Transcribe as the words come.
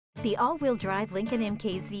The all-wheel drive Lincoln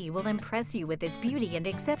MKZ will impress you with its beauty and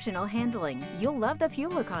exceptional handling. You'll love the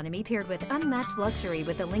fuel economy paired with unmatched luxury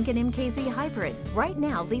with the Lincoln MKZ Hybrid. Right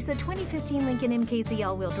now, lease a 2015 Lincoln MKZ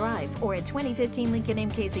all-wheel drive or a 2015 Lincoln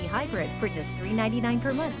MKZ Hybrid for just $399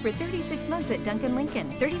 per month for 36 months at Duncan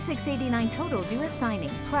Lincoln. $36.89 total due at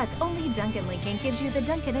signing. Plus, only Duncan Lincoln gives you the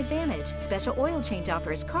Duncan Advantage, special oil change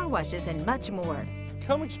offers, car washes, and much more.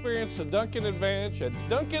 Come experience the Duncan Advantage at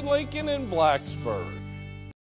Duncan Lincoln in Blacksburg.